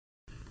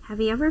Have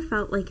you ever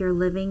felt like you're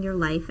living your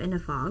life in a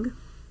fog?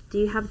 Do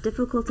you have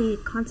difficulty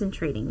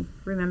concentrating,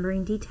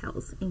 remembering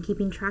details, and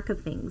keeping track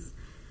of things?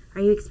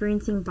 Are you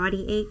experiencing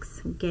body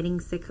aches, getting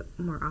sick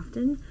more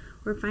often,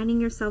 or finding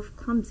yourself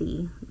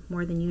clumsy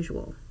more than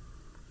usual?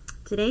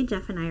 Today,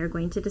 Jeff and I are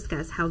going to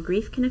discuss how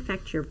grief can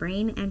affect your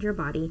brain and your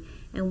body,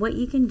 and what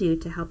you can do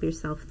to help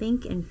yourself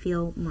think and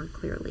feel more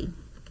clearly.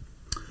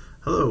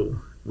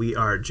 Hello, we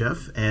are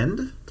Jeff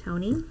and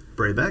Tony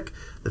Braybeck,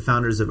 the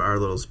founders of Our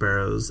Little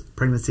Sparrows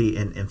Pregnancy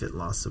and Infant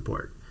Loss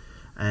Support.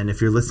 And if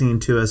you're listening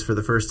to us for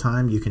the first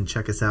time, you can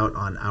check us out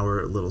on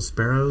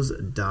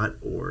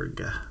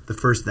ourlittlesparrows.org. The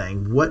first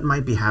thing, what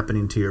might be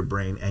happening to your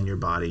brain and your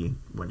body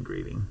when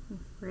grieving?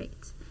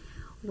 Right.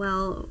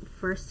 Well,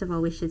 first of all,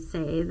 we should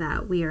say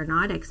that we are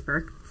not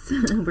experts.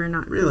 We're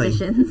not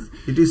physicians.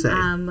 You do say.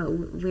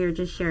 We're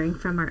just sharing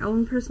from our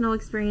own personal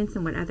experience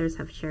and what others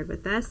have shared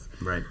with us.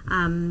 Right.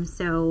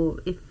 So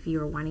if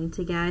you're wanting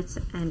to get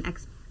an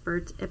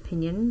expert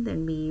opinion,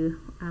 then we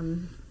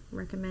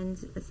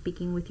recommend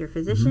speaking with your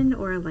physician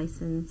or a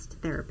licensed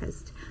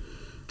therapist.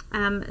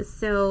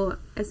 So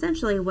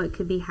essentially what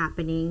could be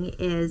happening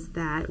is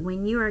that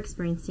when you are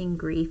experiencing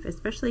grief,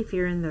 especially if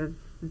you're in the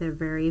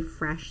very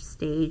fresh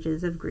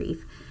stages of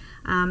grief,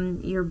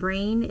 your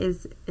brain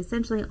is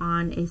essentially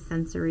on a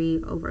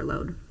sensory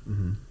overload.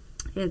 Mm-hmm.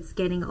 It's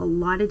getting a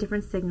lot of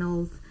different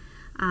signals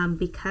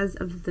because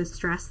of the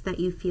stress that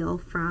you feel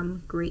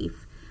from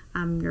grief.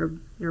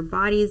 Your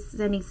body's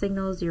sending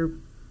signals, your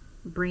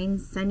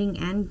brain's sending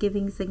and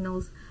giving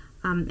signals,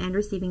 and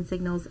receiving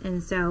signals,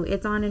 and so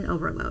it's on an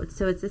overload.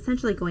 So it's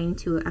essentially going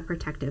to a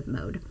protective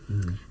mode.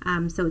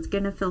 Mm-hmm. So it's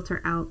going to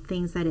filter out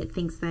things that it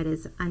thinks that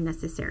is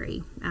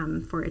unnecessary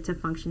for it to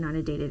function on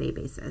a day-to-day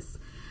basis.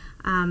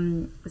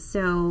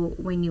 So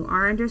when you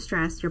are under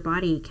stress, your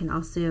body can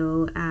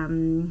also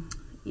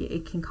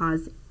it can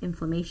cause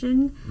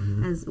inflammation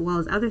as well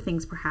as other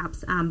things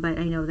perhaps, but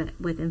I know that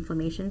with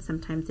inflammation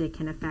sometimes it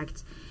can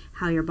affect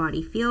how your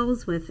body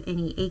feels with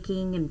any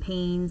aching and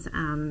pains,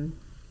 and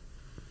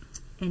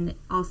it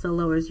also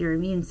lowers your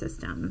immune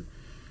system.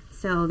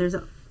 So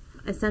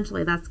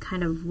essentially that's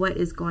kind of what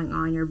is going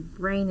on. Your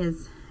brain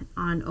is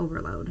on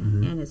overload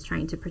and is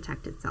trying to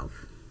protect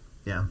itself.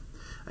 Yeah.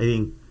 I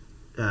think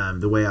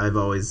the way I've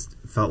always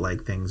felt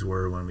like things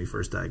were when we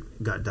first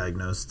got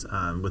diagnosed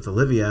with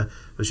Olivia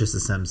was just a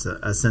sense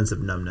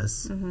of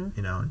numbness,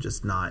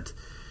 just not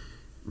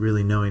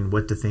really knowing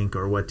what to think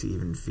or what to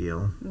even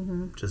feel,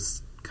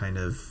 just kind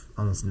of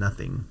almost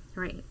nothing.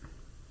 Right.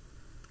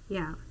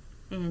 Yeah.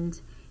 And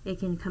it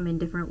can come in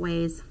different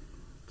ways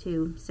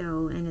too.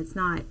 So, and it's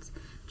not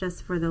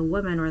just for the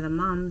woman or the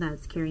mom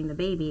that's carrying the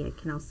baby. It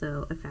can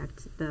also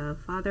affect the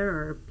father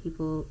or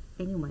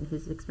anyone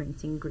who's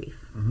experiencing grief.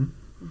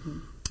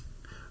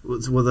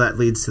 Well, that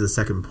leads to the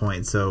second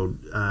point. So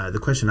the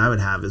question I would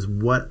have is,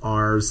 what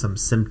are some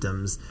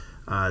symptoms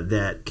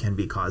that can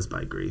be caused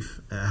by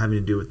grief, having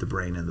to do with the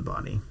brain and the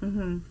body?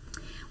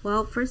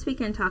 Well, first we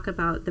can talk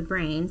about the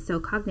brain. So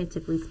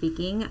cognitively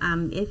speaking,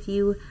 if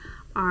you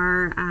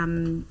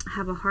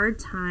have a hard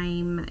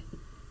time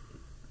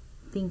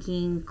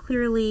thinking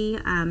clearly,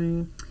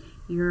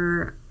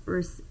 your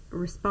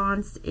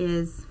response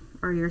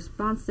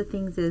to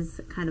things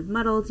is kind of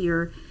muddled.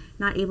 You're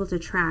not able to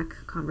track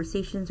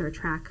conversations or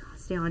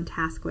stay on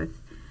task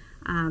with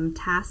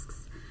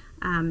tasks.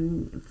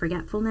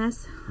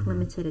 Forgetfulness,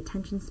 limited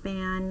attention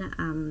span,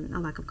 a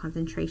lack of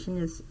concentration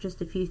is just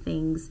a few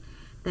things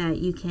that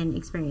you can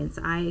experience.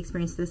 I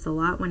experienced this a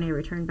lot when I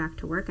returned back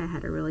to work. I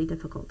had a really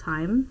difficult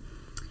time.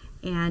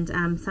 And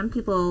some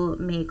people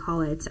may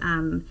call it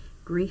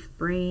grief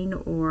brain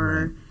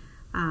or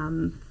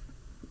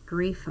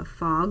grief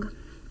fog.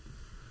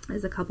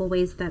 There's a couple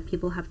ways that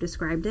people have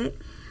described it.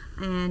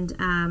 And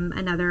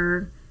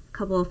another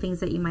couple of things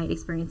that you might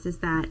experience is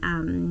that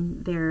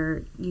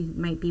you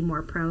might be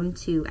more prone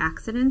to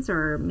accidents,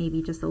 or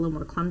maybe just a little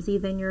more clumsy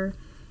than you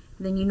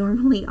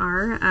normally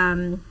are,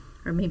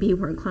 or maybe you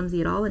weren't clumsy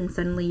at all and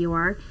suddenly you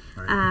are.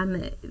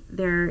 Right.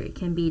 There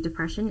can be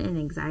depression and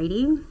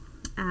anxiety.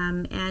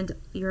 And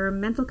your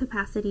mental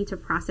capacity to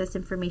process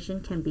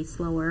information can be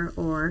slower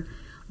or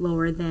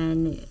lower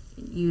than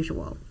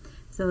usual.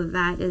 So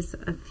that is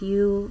a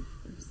few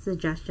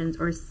suggestions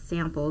or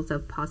samples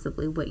of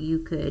possibly what you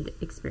could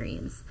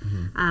experience.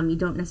 You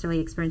don't necessarily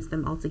experience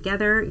them all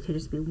together. It could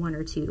just be one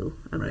or two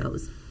of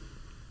those.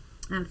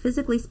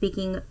 Physically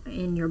speaking,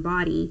 in your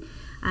body,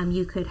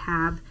 you could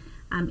have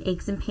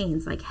aches and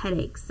pains like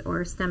headaches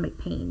or stomach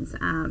pains,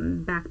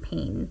 back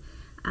pain.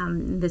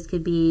 This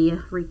could be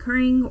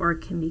recurring or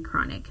it can be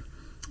chronic.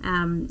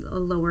 A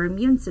lower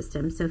immune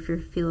system. So if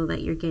you feel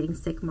that you're getting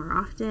sick more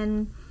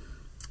often,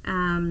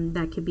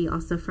 that could be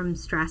also from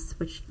stress,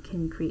 which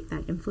can create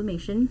that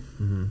inflammation.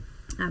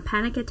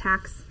 Panic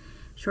attacks,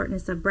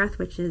 shortness of breath,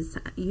 which is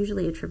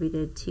usually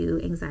attributed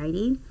to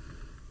anxiety.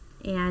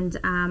 And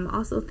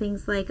also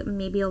things like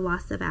maybe a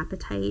loss of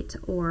appetite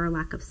or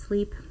lack of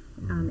sleep,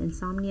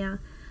 insomnia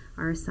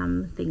are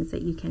some things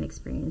that you can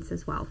experience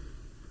as well.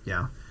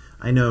 Yeah.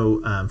 I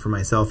know for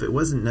myself, it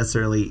wasn't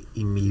necessarily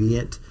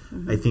immediate.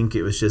 I think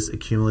it was just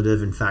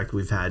accumulative. In fact,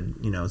 we've had,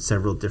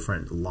 several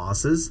different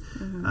losses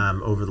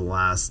over the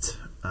last,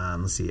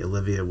 let's see,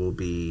 Olivia will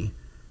be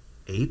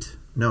 8.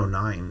 No,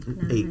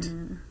 9. 8.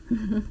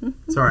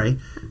 Sorry,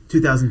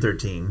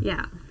 2013.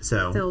 Yeah.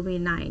 So it'll be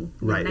 9.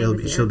 Right.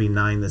 9 she'll be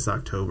 9 this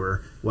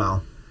October.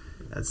 Well,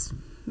 that's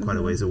quite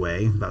a ways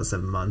away, about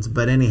 7 months.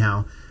 But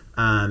anyhow,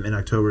 in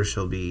October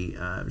she'll be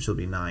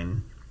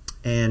 9,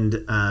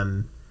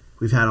 and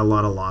we've had a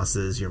lot of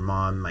losses. Your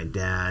mom, my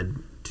dad,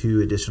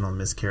 2 additional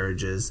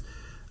miscarriages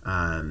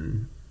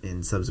in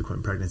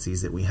subsequent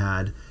pregnancies that we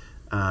had.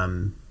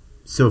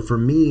 So for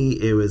me,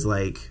 it was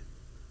like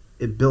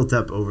it built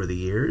up over the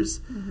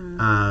years,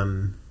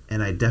 and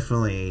I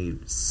definitely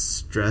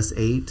stress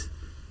ate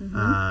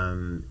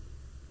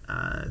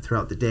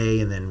throughout the day,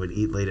 and then would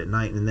eat late at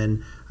night, and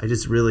then I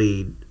just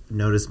really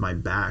noticed my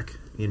back,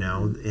 in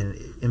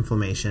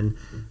inflammation,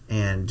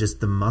 and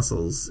just the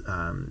muscles,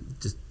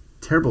 just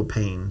terrible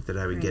pain that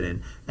I would get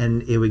in,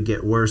 and it would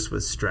get worse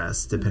with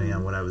stress depending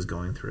on what I was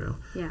going through.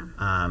 Yeah.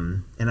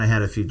 And I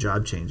had a few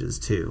job changes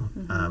too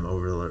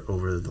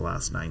over the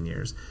last 9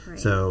 years. Right.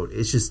 So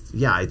it's just,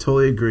 I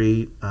totally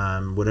agree.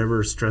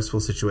 Whatever stressful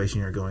situation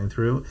you're going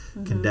through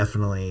can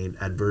definitely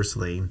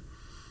adversely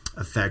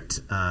affect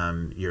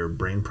your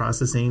brain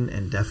processing,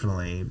 and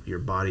definitely your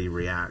body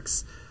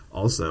reacts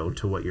also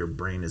to what your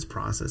brain is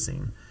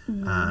processing.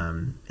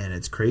 And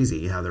it's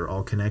crazy how they're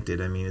all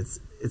connected. I mean,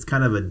 it's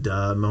kind of a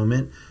duh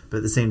moment, but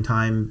at the same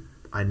time,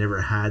 I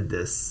never had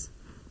this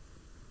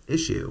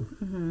issue,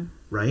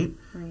 right?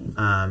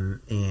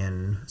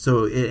 And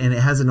so,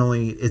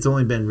 it's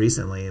only been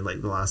recently,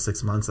 like the last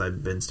 6 months,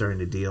 I've been starting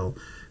to deal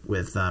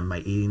with my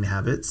eating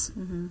habits.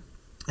 And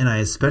I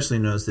especially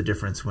noticed the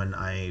difference when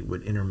I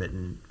would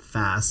intermittent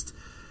fast,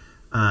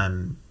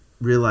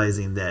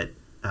 realizing that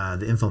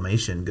the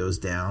inflammation goes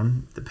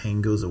down, the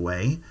pain goes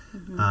away.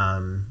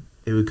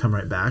 It would come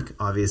right back,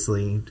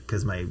 obviously,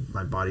 because my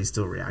body's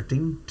still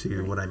reacting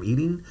to what I'm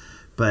eating.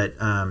 But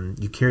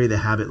you carry the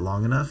habit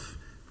long enough,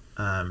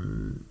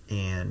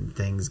 and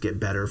things get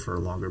better for a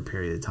longer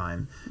period of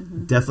time.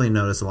 Definitely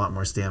notice a lot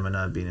more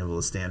stamina, being able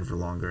to stand for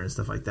longer and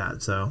stuff like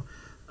that. So,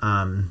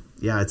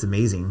 it's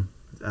amazing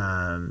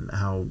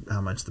how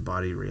much the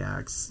body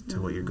reacts to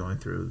what you're going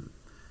through,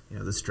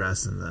 the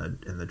stress and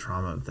the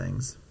trauma of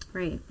things.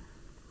 Right.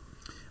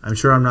 I'm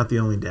sure I'm not the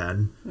only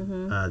dad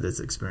that's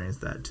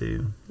experienced that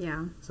too.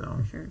 Yeah, so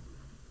for sure.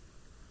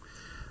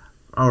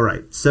 All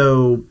right,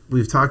 so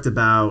we've talked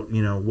about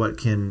what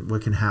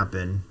can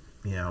happen,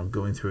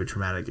 going through a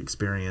traumatic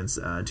experience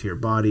to your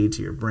body,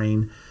 to your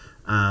brain.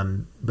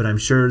 But I'm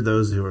sure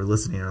those who are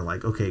listening are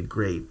like, okay,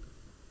 great.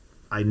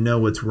 I know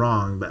what's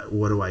wrong, but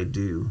what do I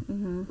do?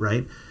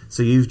 Right?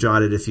 So you've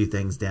jotted a few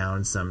things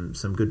down,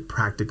 some good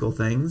practical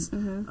things.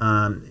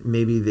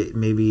 Maybe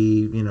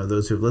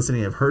those who are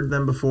listening have heard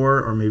them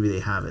before, or maybe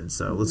they haven't.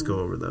 So let's go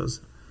over those.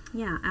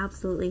 Yeah,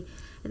 absolutely.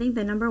 I think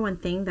the number one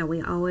thing that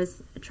we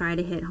always try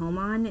to hit home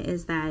on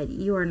is that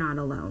you are not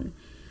alone.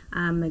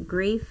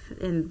 Grief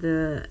and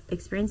the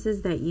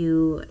experiences that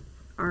you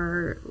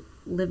are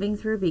living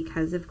through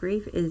because of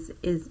grief is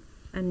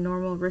a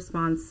normal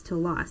response to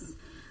loss.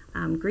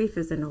 Grief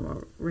is a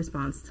normal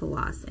response to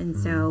loss. And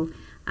so,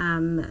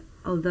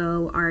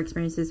 although our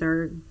experiences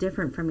are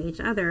different from each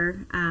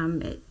other,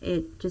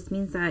 it just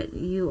means that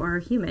you are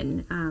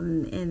human,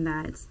 and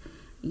that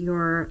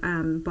your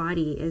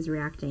body is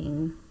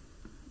reacting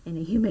in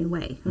a human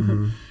way.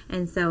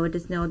 And so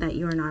just know that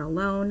you are not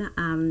alone.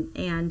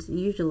 And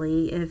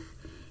usually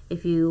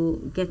if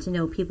you get to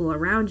know people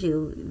around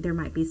you, there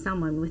might be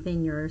someone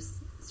within your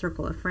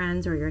circle of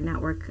friends or your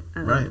network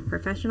of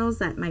professionals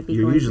that might be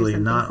You're going through usually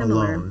something not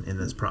similar. alone in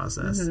this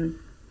process.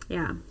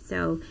 Yeah.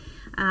 So,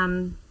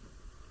 I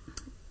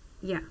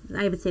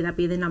would say that'd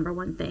be the number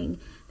one thing.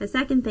 The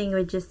second thing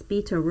would just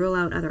be to rule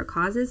out other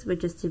causes,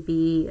 would just to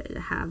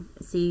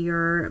see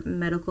your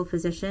medical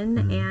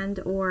physician and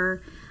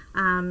or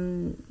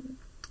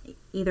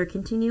either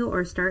continue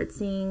or start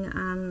seeing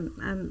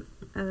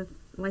a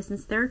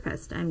licensed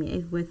therapist. I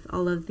mean, with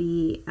all of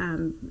the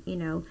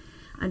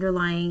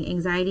underlying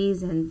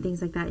anxieties and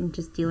things like that, and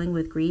just dealing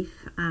with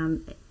grief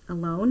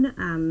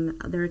alone,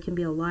 there can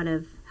be a lot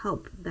of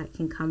help that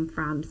can come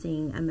from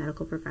seeing a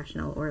medical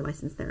professional or a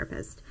licensed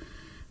therapist.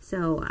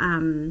 So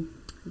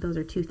those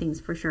are two things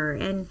for sure.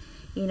 And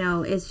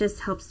it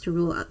just helps to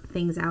rule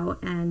things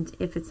out, and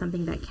if it's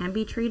something that can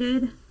be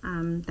treated,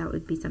 that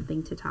would be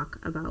something to talk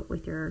about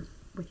with your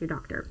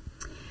doctor.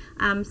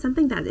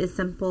 Something that is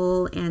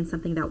simple and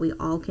something that we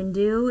all can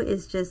do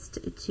is just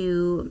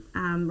to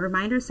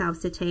remind ourselves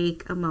to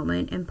take a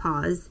moment and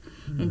pause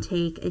and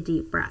take a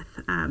deep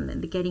breath,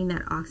 getting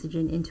that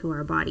oxygen into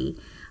our body.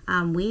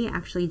 We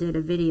actually did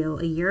a video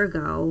a year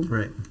ago,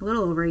 a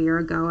little over a year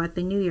ago at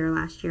the New Year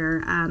last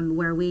year,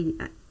 where we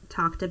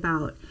talked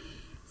about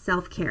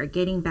self-care,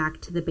 getting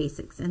back to the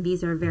basics. And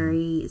these are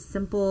very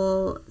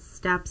simple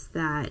steps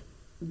that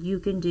you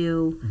can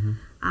do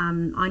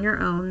on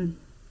your own.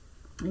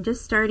 And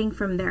just starting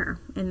from there,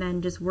 and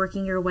then just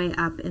working your way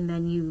up, and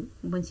then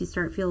once you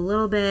start feel a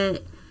little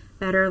bit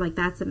better, like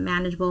that's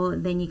manageable,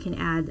 then you can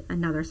add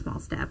another small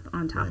step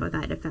on top of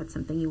that if that's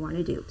something you want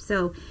to do.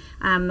 So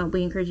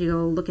we encourage you to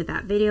go look at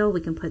that video.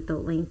 We can put the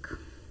link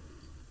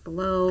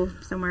below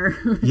somewhere.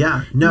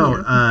 Yeah,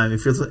 no.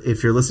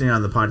 If you're listening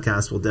on the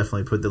podcast, we'll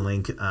definitely put the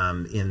link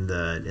in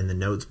the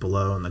notes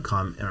below, in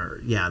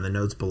the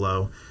notes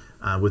below.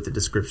 With the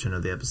description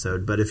of the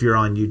episode. But if you're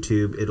on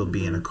YouTube, it'll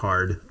be in a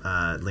card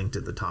linked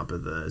at the top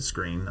of the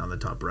screen on the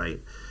top right.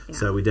 Yeah.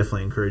 So we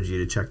definitely encourage you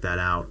to check that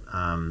out.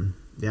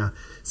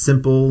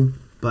 Simple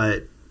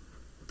but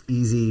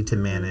easy to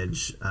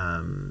manage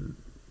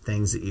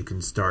things that you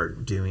can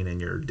start doing in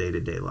your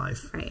day-to-day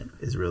life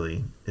is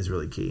really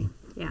key.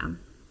 Yeah.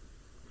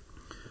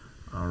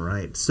 All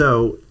right.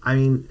 So, I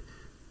mean,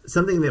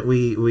 something that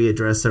we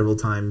addressed several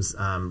times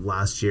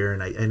last year,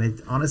 and I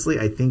honestly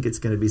I think it's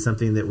going to be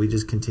something that we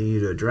just continue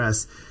to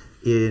address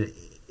in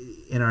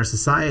our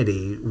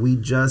society. We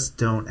just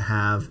don't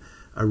have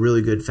a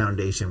really good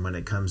foundation when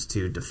it comes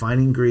to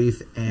defining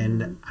grief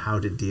and how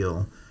to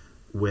deal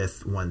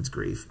with one's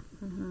grief.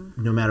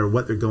 No matter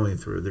what they're going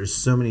through, there's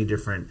so many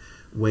different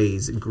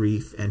ways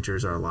grief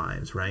enters our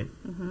lives, right?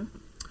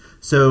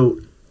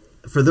 So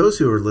for those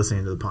who are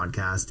listening to the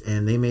podcast,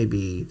 and they may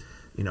be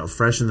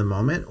fresh in the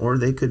moment, or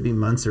they could be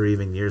months or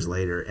even years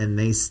later, and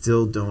they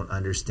still don't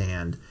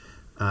understand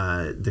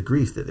the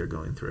grief that they're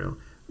going through,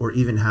 or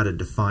even how to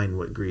define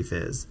what grief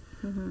is.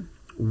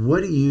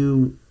 What do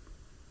you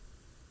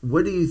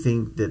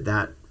think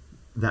that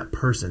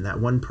person, that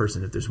one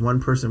person, if there's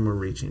one person we're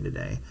reaching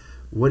today,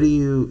 what do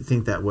you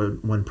think that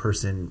one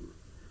person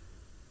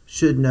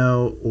should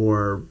know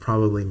or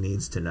probably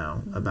needs to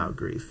know about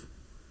grief?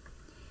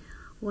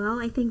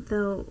 Well, I think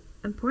the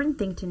important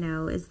thing to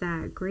know is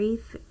that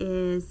grief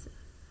is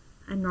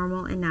a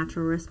normal and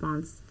natural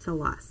response to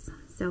loss.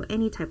 So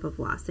any type of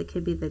loss. It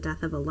could be the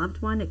death of a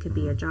loved one. It could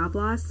be a job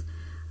loss,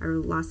 or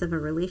loss of a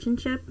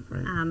relationship,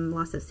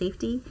 loss of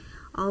safety.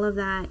 All of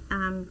that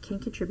can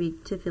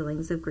contribute to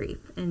feelings of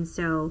grief. And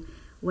so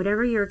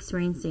whatever you're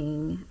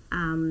experiencing,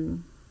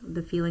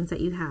 the feelings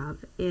that you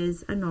have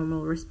is a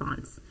normal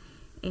response.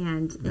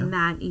 And in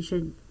that, you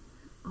should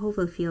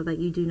hopefully feel that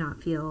you do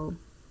not feel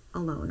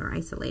alone or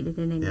isolated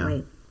in any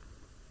way.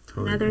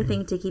 Totally. Another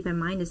thing to keep in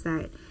mind is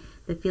that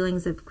the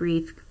feelings of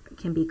grief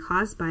can be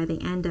caused by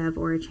the end of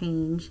or a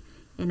change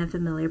in a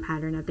familiar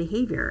pattern of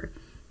behavior.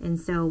 And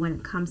so when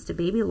it comes to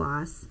baby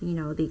loss,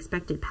 the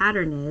expected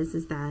pattern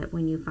is that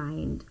when you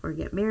find or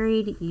get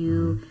married,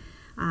 you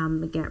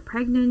get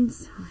pregnant,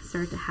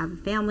 start to have a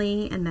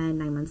family, and then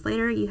 9 months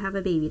later you have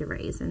a baby to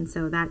raise. And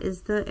so that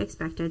is the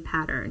expected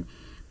pattern.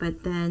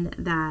 But then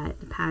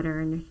that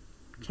pattern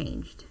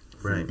changed.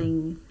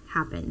 Something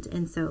happened.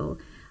 And so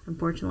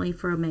unfortunately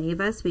for many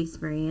of us, we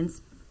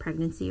experience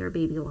pregnancy or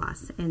baby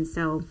loss. And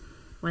so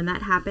when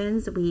that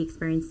happens, we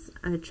experience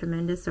a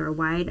tremendous or a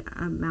wide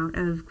amount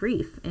of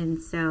grief.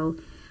 And so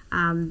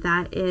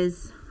that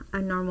is a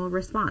normal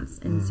response.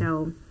 And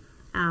so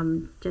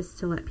just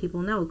to let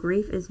people know,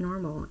 grief is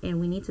normal,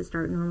 and we need to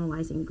start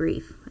normalizing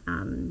grief.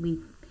 We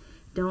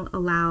don't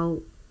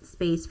allow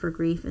space for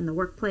grief in the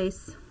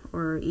workplace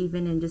or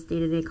even in just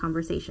day-to-day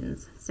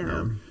conversations.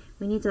 So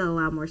we need to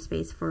allow more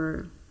space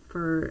for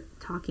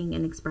talking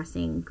and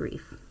expressing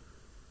grief.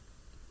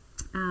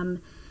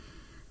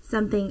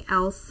 Something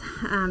else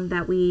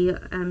that we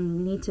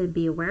need to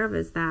be aware of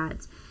is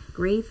that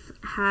grief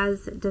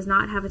does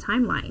not have a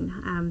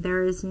timeline.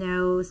 There is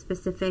no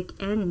specific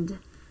end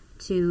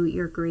to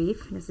your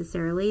grief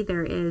necessarily.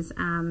 There is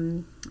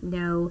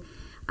no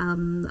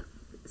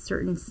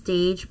certain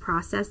stage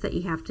process that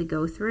you have to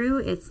go through.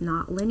 It's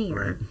not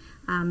linear.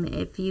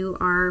 If you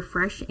are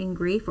fresh in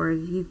grief, or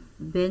if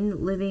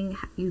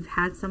you've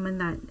had someone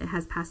that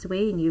has passed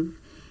away and you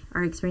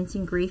are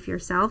experiencing grief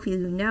yourself, you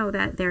know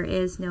that there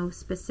is no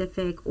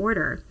specific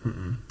order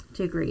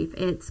to grief.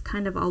 It's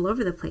kind of all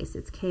over the place.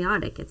 It's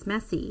chaotic, it's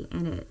messy,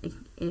 and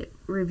it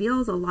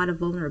reveals a lot of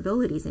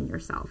vulnerabilities in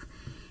yourself.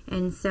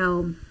 And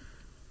so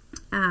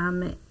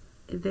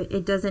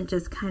it doesn't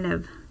just kind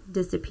of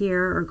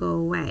disappear or go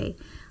away.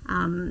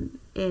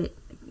 It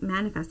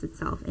manifests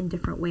itself in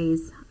different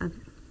ways of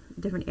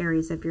different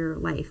areas of your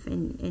life,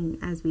 and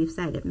as we've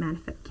said, it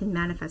can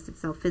manifest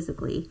itself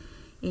physically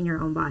in your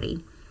own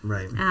body.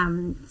 Right.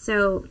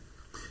 So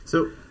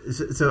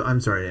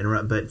I'm sorry to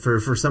interrupt, but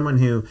for someone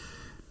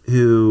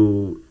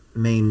who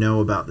may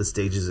know about the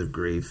stages of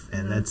grief,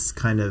 and that's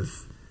kind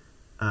of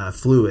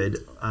fluid.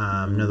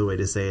 Another way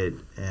to say it,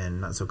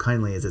 and not so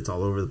kindly, is it's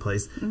all over the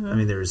place. I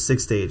mean, there's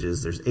 6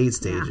 stages, there's 8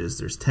 stages,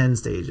 there's 10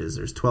 stages,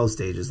 there's 12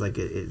 stages. Like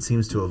it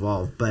seems to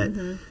evolve. But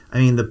I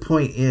mean, the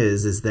point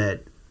is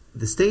that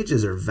the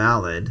stages are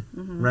valid,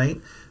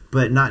 right?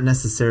 But not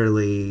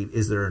necessarily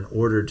is there an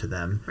order to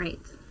them, right?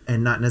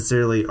 And not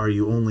necessarily are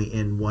you only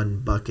in one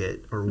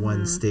bucket or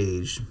one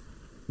stage,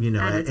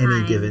 at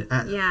any given,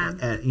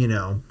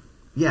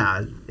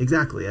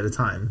 exactly, at a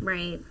time.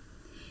 Right.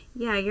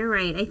 Yeah, you're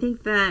right. I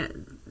think that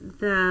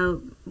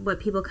what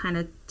people kind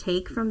of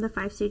take from the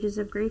 5 stages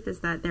of grief is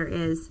that there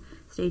is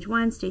stage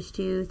 1, stage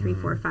 2, 3,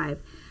 4, 5.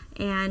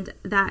 And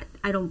that,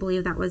 I don't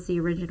believe that was the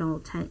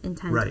original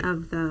intent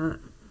of the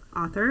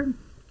author.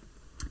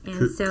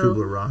 And so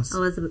Kubler-Ross.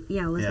 Elizabeth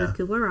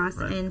Kubler-Ross.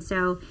 Right. And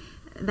so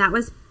that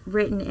was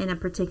written in a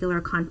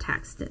particular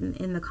context,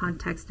 in the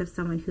context of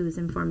someone who's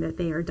informed that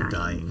they are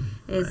dying.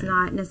 Is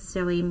not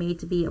necessarily made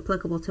to be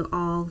applicable to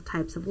all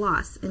types of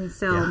loss. And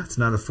so it's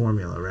not a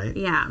formula, right?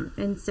 Yeah.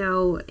 And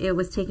so it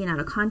was taken out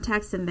of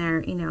context, and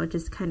there,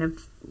 just kind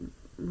of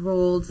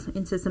rolled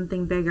into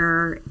something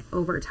bigger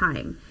over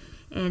time.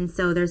 And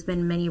so there's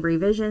been many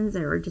revisions,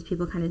 or just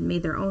people kind of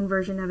made their own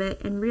version of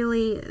it. And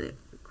really,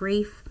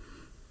 grief,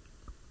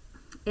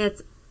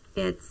 it's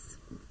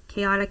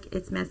chaotic,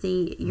 it's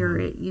messy.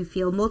 You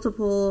feel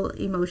multiple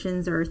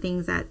emotions or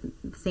things at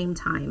the same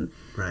time,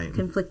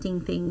 conflicting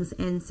things,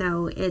 and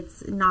so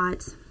it's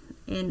not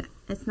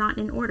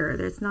in order.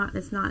 It's not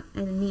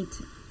a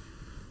neat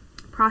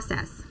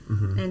process,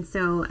 and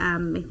so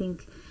I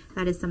think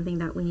that is something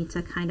that we need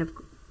to kind of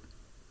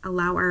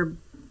allow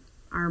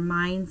our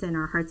minds and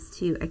our hearts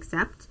to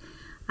accept.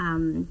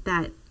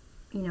 That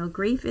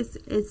grief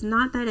is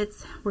not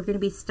that we're going to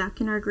be stuck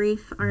in our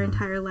grief our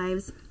entire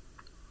lives.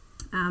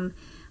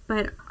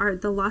 But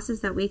the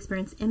losses that we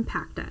experience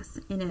impact us,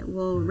 and it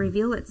will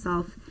reveal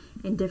itself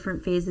in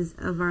different phases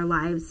of our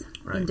lives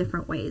in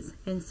different ways.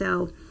 And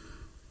so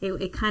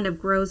it kind of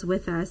grows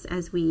with us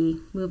as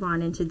we move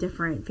on into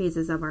different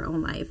phases of our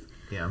own life.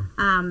 Yeah.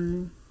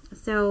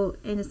 So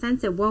in a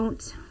sense, it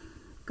won't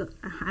go,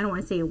 I don't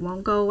want to say it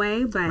won't go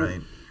away,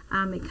 but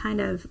it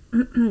kind of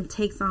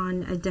takes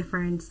on a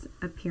different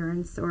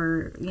appearance,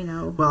 or,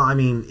 Well, I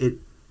mean,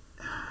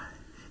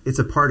 it's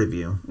a part of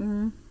you.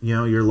 Mm-hmm.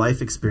 Your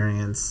life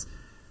experience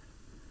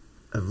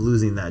of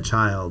losing that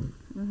child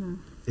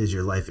is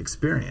your life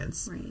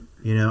experience. Right.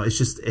 It's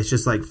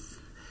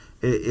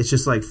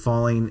just like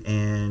falling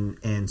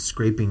and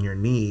scraping your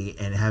knee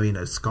and having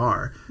a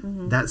scar.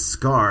 Mm-hmm. That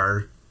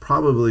scar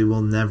probably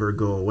will never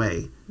go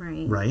away.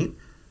 Right?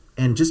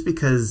 And just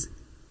because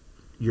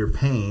your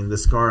pain, the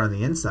scar on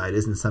the inside,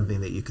 isn't something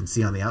that you can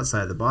see on the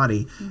outside of the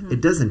body, it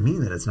doesn't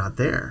mean that it's not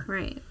there.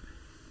 Right.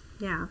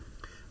 Yeah.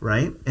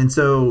 Right? And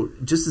so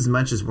just as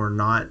much as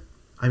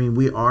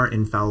we are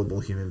infallible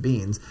human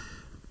beings.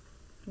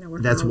 No,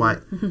 that's why.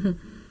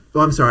 Oh,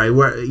 I'm sorry.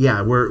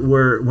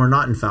 We're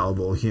not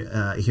infallible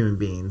human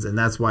beings, and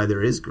that's why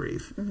there is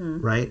grief,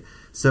 right?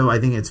 So I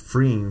think it's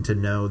freeing to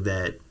know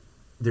that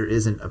there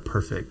isn't a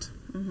perfect,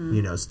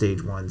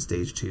 stage 1,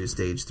 stage 2,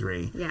 stage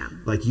 3. Yeah.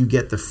 Like, you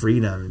get the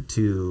freedom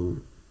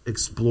to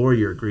explore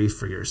your grief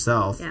for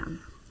yourself,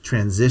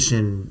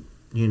 transition,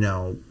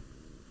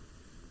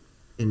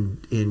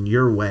 in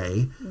your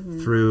way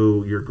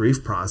through your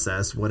grief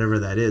process, whatever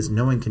that is.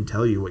 No one can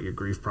tell you what your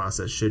grief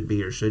process should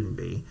be or shouldn't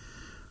be.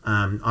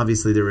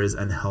 Obviously, there is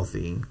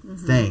unhealthy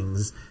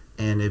things,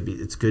 and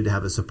it's good to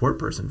have a support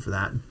person for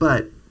that.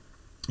 But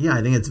yeah,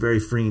 I think it's very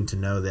freeing to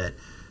know that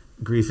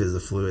grief is a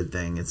fluid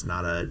thing. It's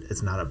not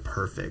a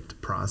perfect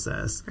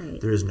process.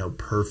 Right. There is no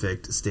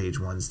perfect stage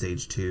 1,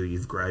 stage 2.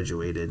 You've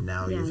graduated.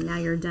 Now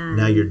you're done.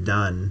 Now you're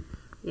done.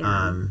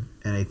 Yeah.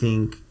 And I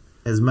think,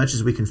 as much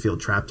as we can feel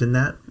trapped in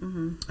that,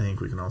 I think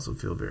we can also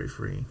feel very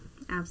free.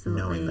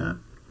 Absolutely. Knowing that.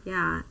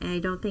 Yeah, and I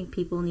don't think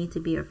people need to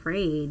be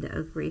afraid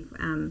of grief.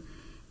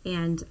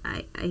 And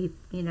I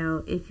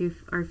if you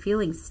are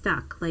feeling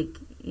stuck,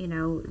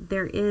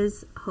 there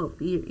is hope.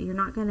 You're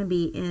not going to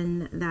be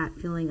in that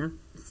feeling of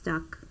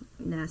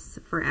stuckness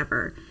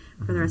forever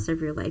for the rest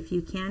of your life.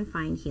 You can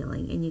find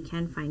healing, and you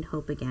can find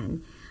hope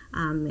again.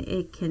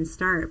 It can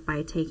start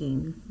by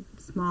taking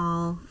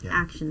small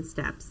action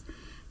steps.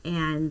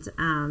 And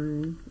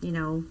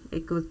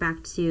it goes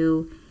back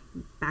to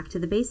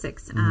the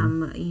basics.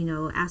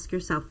 Ask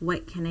yourself,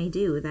 what can I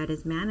do that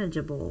is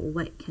manageable?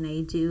 What can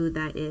I do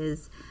that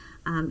is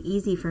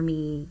easy for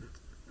me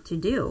to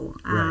do?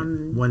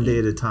 One day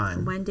at a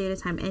time. One day at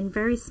a time, and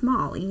very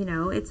small.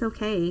 It's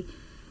okay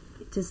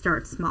to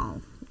start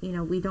small.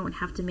 We don't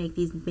have to make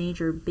these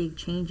major, big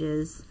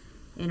changes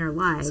in our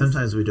lives.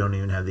 Sometimes we don't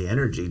even have the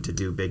energy to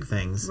do big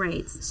things.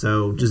 Right.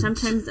 So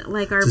sometimes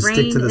our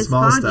brain is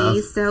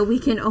foggy, so we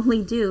can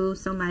only do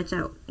so much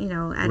at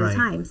a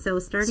time. So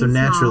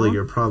naturally small,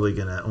 you're probably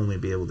going to only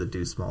be able to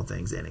do small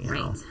things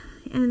anyhow. Right.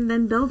 And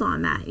then build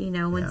on that.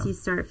 Once you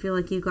feel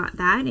like you got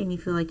that, and you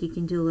feel like you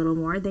can do a little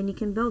more, then you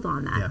can build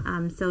on that.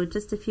 Yeah. So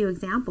just a few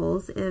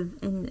examples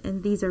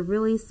and these are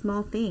really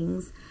small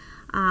things.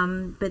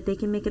 But they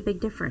can make a big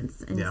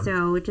difference. And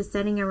so just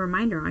setting a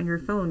reminder on your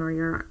phone or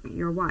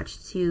your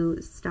watch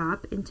to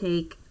stop and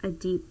take a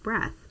deep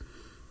breath.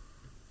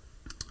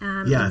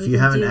 If you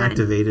haven't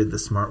activated the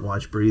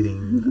smartwatch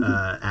breathing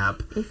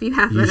app, if you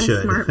have you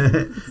should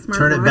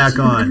turn it back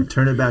on.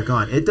 Turn it back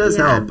on. It does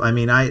help. I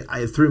mean,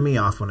 I threw me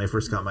off when I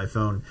first got my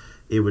phone.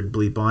 It would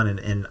bleep on,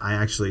 and I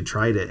actually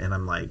tried it, and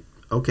I'm like,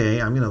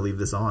 okay, I'm going to leave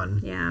this on.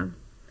 Yeah.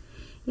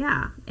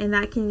 Yeah, and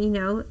that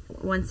can,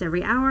 once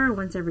every hour,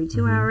 once every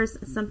 2 hours,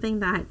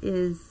 something that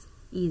is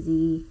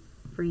easy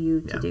for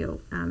you to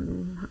do.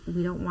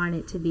 We don't want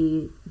it to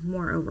be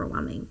more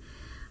overwhelming.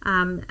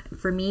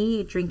 For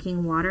me,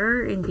 drinking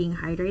water and being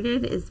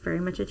hydrated is very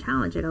much a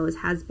challenge. It always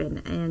has been.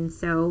 And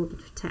so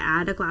to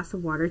add a glass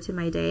of water to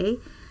my day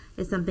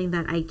is something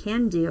that I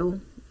can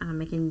do.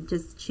 I can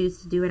just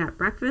choose to do it at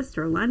breakfast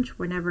or lunch,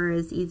 whenever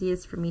is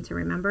easiest for me to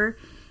remember.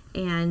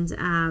 And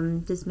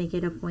just make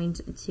it a point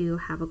to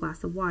have a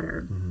glass of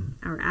water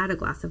or add a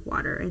glass of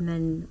water, and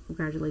then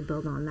gradually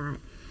build on that.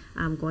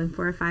 Going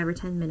for a 5 or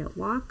 10 minute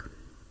walk,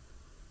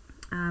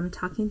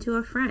 talking to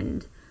a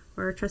friend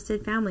or a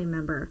trusted family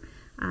member.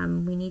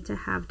 We need to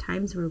have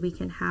times where we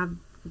can have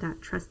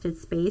that trusted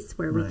space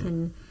where we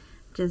can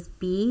just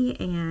be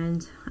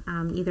and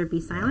either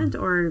be silent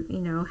or,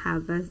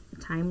 have a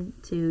time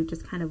to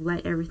just kind of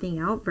let everything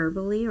out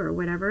verbally or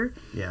whatever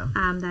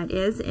that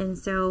is. And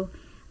so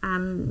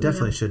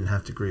definitely shouldn't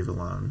have to grieve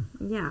alone.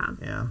 Yeah.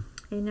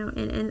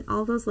 And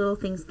all those little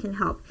things can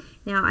help.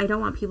 Now, I don't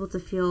want people to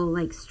feel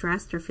like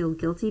stressed or feel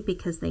guilty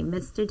because they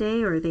missed a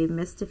day or they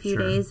missed a few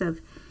days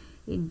of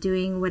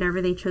doing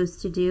whatever they chose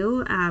to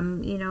do.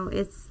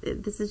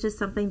 This is just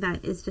something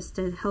that is just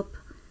to help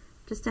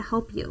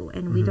you,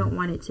 and we don't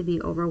want it to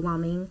be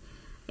overwhelming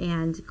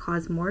and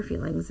cause more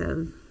feelings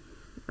of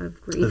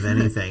grief, of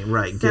anything,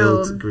 right?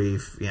 So, guilt,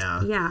 grief,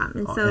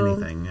 and so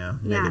anything,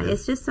 negative.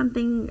 It's just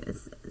something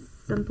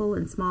simple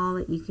and small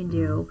that you can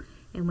do,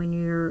 and when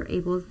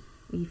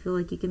you feel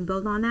like you can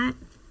build on that,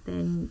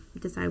 then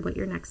decide what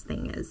your next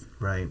thing is.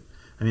 Right.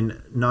 I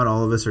mean, not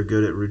all of us are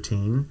good at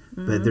routine,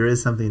 but there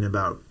is something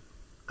about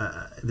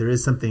there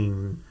is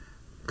something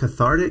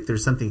cathartic.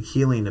 There's something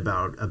healing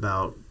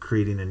about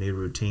creating a new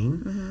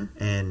routine,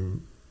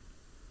 and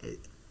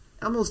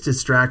almost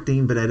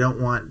distracting. But I don't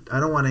want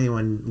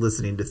anyone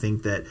listening to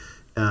think that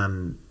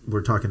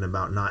we're talking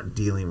about not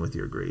dealing with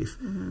your grief.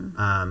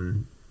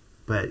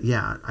 But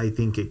yeah, I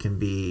think it can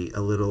be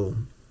a little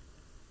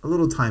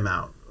time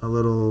out, a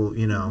little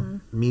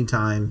me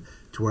time,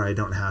 to where I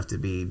don't have to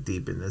be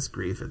deep in this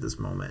grief at this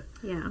moment.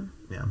 Yeah.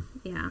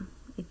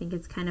 I think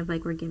it's kind of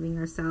like we're giving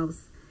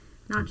ourselves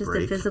not just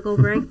a physical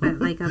break, but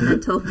like a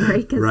mental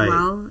break as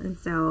well. And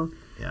so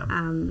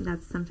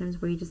that's sometimes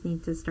where you just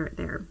need to start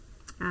there.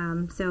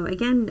 So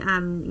again,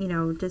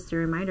 just a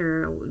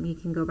reminder, you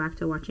can go back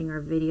to watching our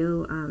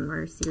video,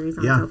 our series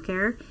on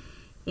self-care,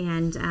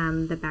 and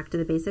the Back to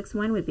the Basics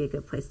one would be a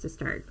good place to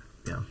start.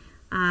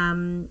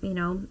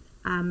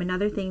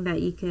 Another thing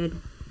that you could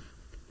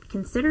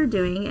consider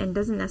doing, and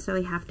doesn't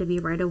necessarily have to be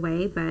right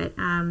away, but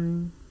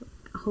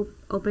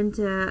open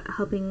to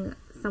helping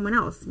someone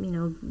else,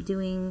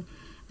 doing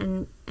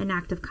an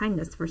act of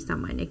kindness for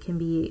someone. It can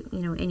be,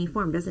 any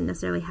form, doesn't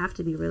necessarily have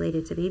to be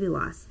related to baby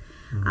loss.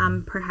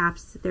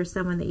 Perhaps there's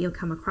someone that you'll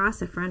come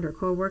across, a friend or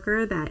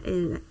coworker, that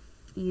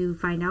you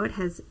find out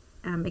has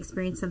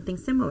experienced something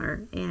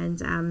similar,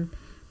 and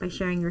by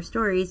sharing your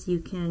stories, you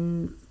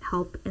can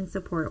help and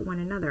support one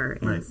another.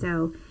 And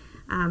so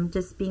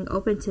just being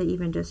open to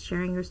even just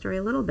sharing your story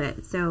a little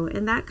bit. So,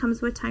 and that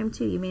comes with time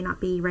too. You may not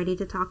be ready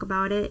to talk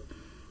about it,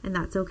 and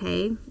that's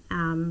okay.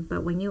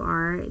 But when you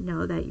are,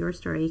 know that your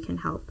story can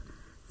help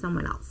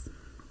someone else.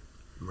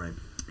 Right.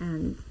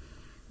 And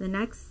the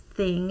next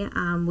thing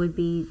would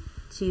be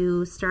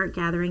to start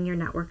gathering your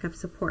network of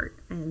support.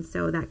 And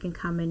so that can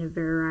come in a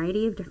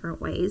variety of different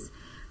ways.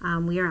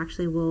 We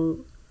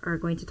are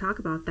going to talk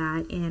about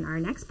that in our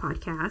next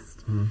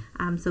podcast.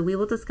 So we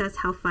will discuss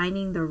how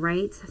finding the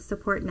right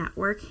support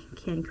network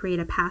can create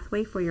a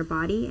pathway for your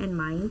body and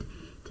mind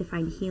to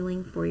find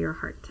healing for your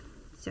heart.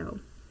 So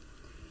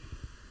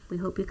we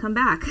hope you come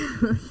back.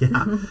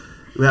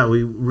 Yeah,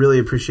 we really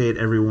appreciate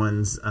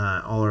everyone's,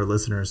 all our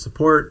listeners'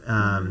 support.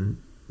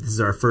 This is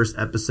our first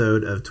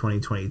episode of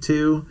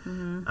 2022.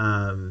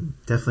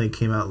 Definitely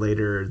came out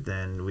later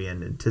than we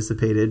had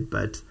anticipated,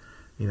 but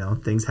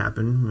things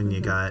happen when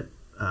you got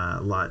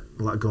a lot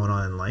going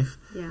on in life.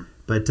 Yeah.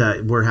 But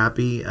we're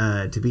happy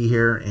to be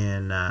here,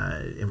 and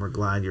we're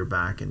glad you're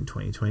back in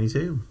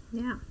 2022.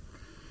 Yeah.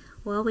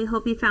 Well, we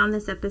hope you found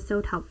this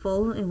episode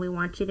helpful, and we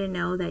want you to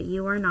know that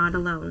you are not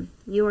alone.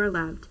 You are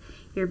loved.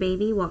 Your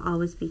baby will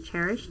always be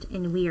cherished,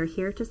 and we are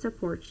here to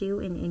support you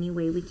in any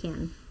way we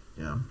can.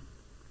 Yeah.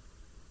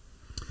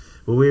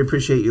 Well, we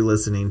appreciate you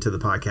listening to the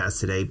podcast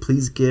today.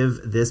 Please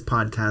give this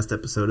podcast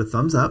episode a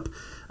thumbs up.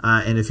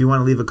 And if you want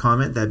to leave a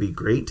comment, that'd be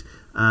great.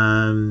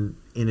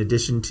 In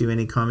addition to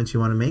any comments you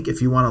want to make,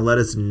 if you want to let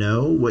us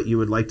know what you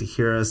would like to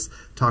hear us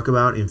talk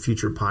about in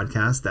future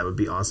podcasts, that would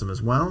be awesome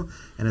as well.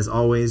 And as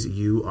always,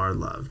 you are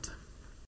loved.